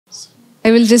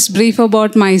I will just brief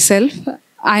about myself.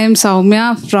 I am Soumya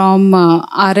from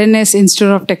RNS Institute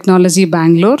of Technology,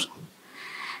 Bangalore.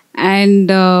 And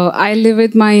I live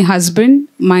with my husband,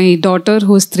 my daughter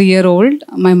who's 3-year-old,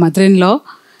 my mother-in-law,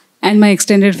 and my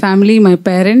extended family, my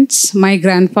parents, my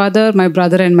grandfather, my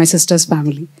brother, and my sister's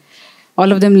family.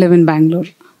 All of them live in Bangalore.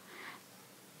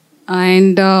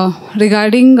 And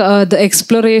regarding the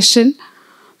exploration,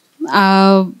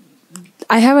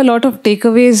 I have a lot of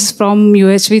takeaways from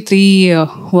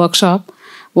UHV-III workshop.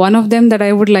 One of them that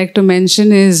I would like to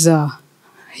mention is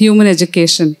human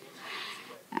education.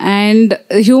 And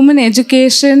human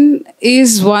education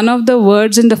is one of the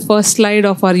words in the first slide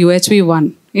of our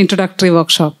UHV-I introductory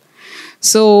workshop.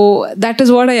 So that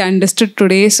is what I understood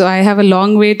today. So I have a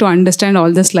long way to understand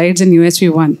all the slides in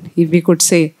UHV-I, if we could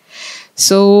say.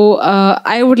 So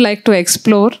I would like to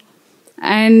explore.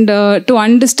 And to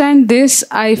understand this,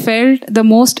 I felt the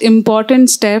most important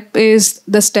step is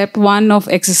the step 1 of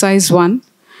exercise 1.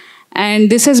 And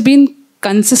this has been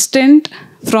consistent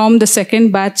from the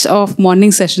second batch of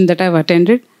morning session that I've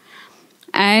attended.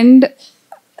 And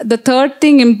the third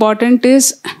thing important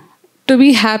is to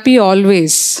be happy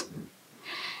always.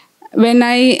 When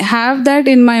I have that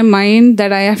in my mind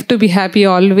that I have to be happy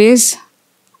always,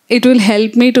 it will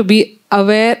help me to be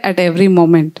aware at every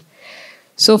moment.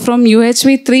 So from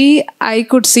UHV-III, I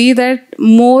could see that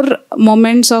more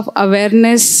moments of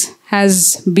awareness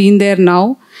has been there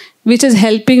now, which is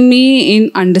helping me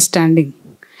in understanding.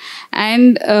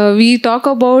 And we talk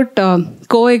about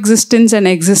coexistence and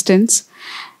existence.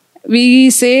 We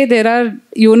say there are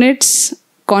units,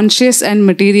 conscious and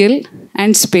material,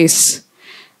 and space.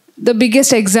 The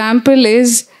biggest example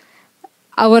is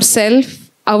our self,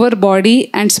 our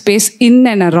body, and space in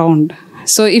and around.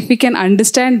 So if we can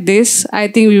understand this, I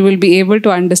think we will be able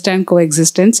to understand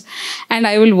coexistence, and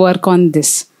I will work on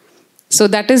this. So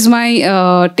that is my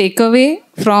takeaway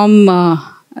from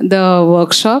the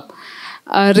workshop.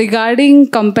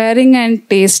 Regarding comparing and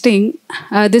tasting,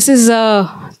 this is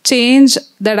a change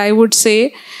that I would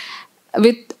say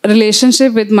with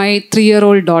relationship with my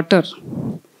 3-year-old daughter.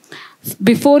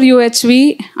 Before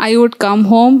UHV, I would come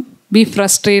home, be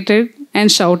frustrated,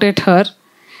 and shout at her.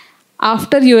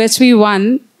 After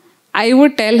UHV-I, I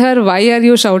would tell her, why are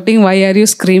you shouting, why are you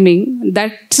screaming?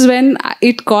 That's when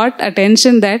it caught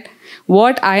attention that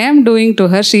what I am doing to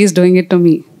her, she is doing it to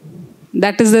me.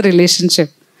 That is the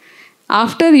relationship.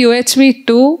 After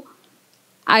UHV-II,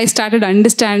 I started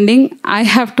understanding I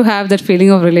have to have that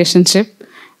feeling of relationship.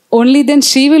 Only then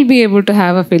she will be able to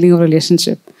have a feeling of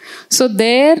relationship. So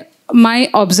there,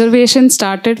 my observation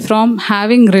started from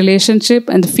having relationship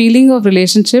and the feeling of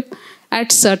relationship at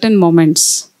certain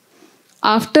moments.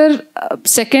 After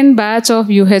second batch of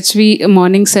UHV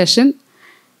morning session,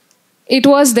 it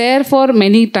was there for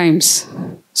many times.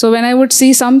 So when I would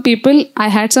see some people, I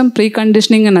had some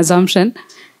preconditioning and assumption,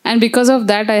 and because of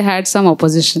that, I had some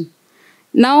opposition.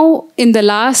 Now, in the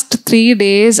last 3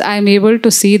 days, I'm able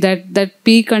to see that that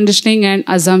preconditioning and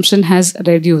assumption has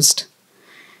reduced.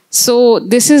 So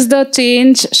this is the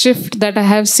change shift that I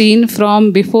have seen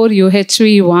from before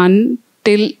UHV-I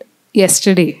till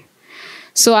yesterday.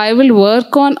 So I will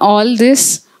work on all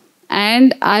this,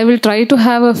 and I will try to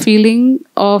have a feeling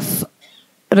of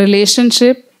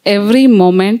relationship every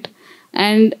moment,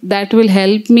 and that will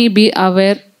help me be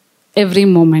aware every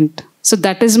moment. So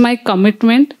that is my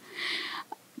commitment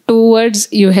towards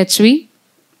UHV.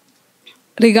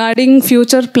 Regarding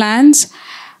future plans,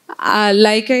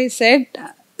 like I said,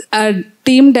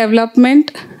 team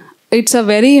development, it's a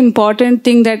very important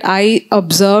thing that I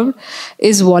observed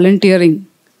is volunteering.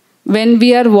 When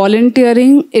we are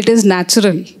volunteering, it is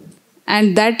natural,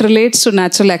 and that relates to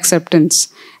natural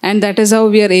acceptance, and that is how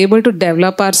we are able to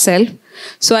develop ourselves.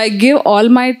 So I give all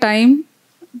my time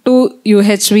to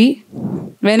UHV.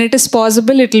 When it is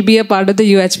possible, it will be a part of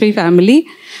the UHV family,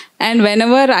 and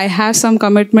whenever I have some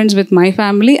commitments with my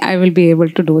family, I will be able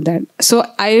to do that. So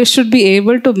I should be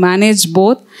able to manage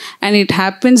both, and it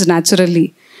happens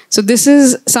naturally. So this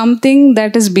is something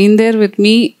that has been there with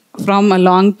me from a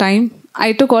long time.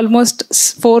 I took almost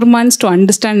 4 months to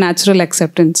understand natural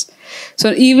acceptance.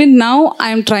 So even now, I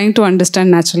am trying to understand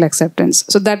natural acceptance.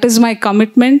 So that is my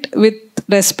commitment with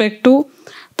respect to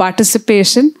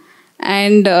participation.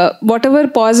 And whatever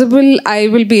possible I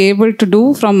will be able to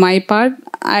do from my part,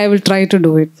 I will try to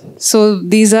do it. So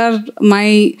these are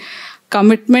my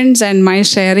commitments and my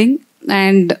sharing,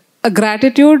 and a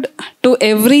gratitude to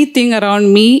everything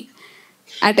around me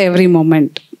at every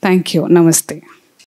moment. Thank you. Namaste.